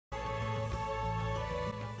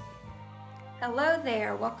Hello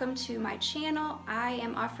there, welcome to my channel. I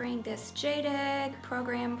am offering this Jade Egg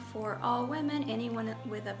program for all women. Anyone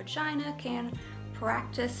with a vagina can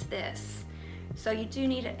practice this. So you do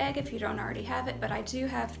need an egg if you don't already have it, but I do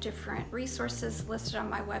have different resources listed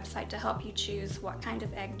on my website to help you choose what kind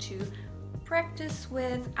of egg to practice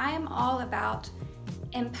with. I am all about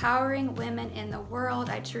empowering women in the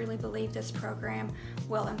world. I truly believe this program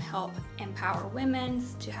will help empower women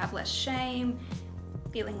to have less shame,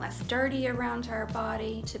 feeling less dirty around our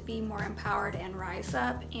body, to be more empowered and rise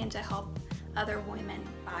up, and to help other women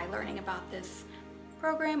by learning about this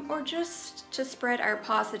program, or just to spread our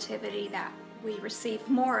positivity that we receive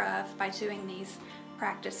more of by doing these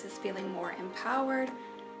practices, feeling more empowered.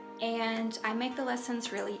 And I make the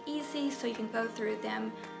lessons really easy so you can go through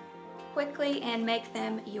them quickly and make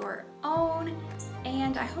them your own.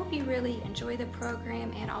 And I hope you really enjoy the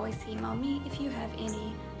program, and always email me if you have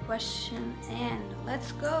any questions. And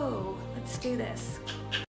let's go, let's do this.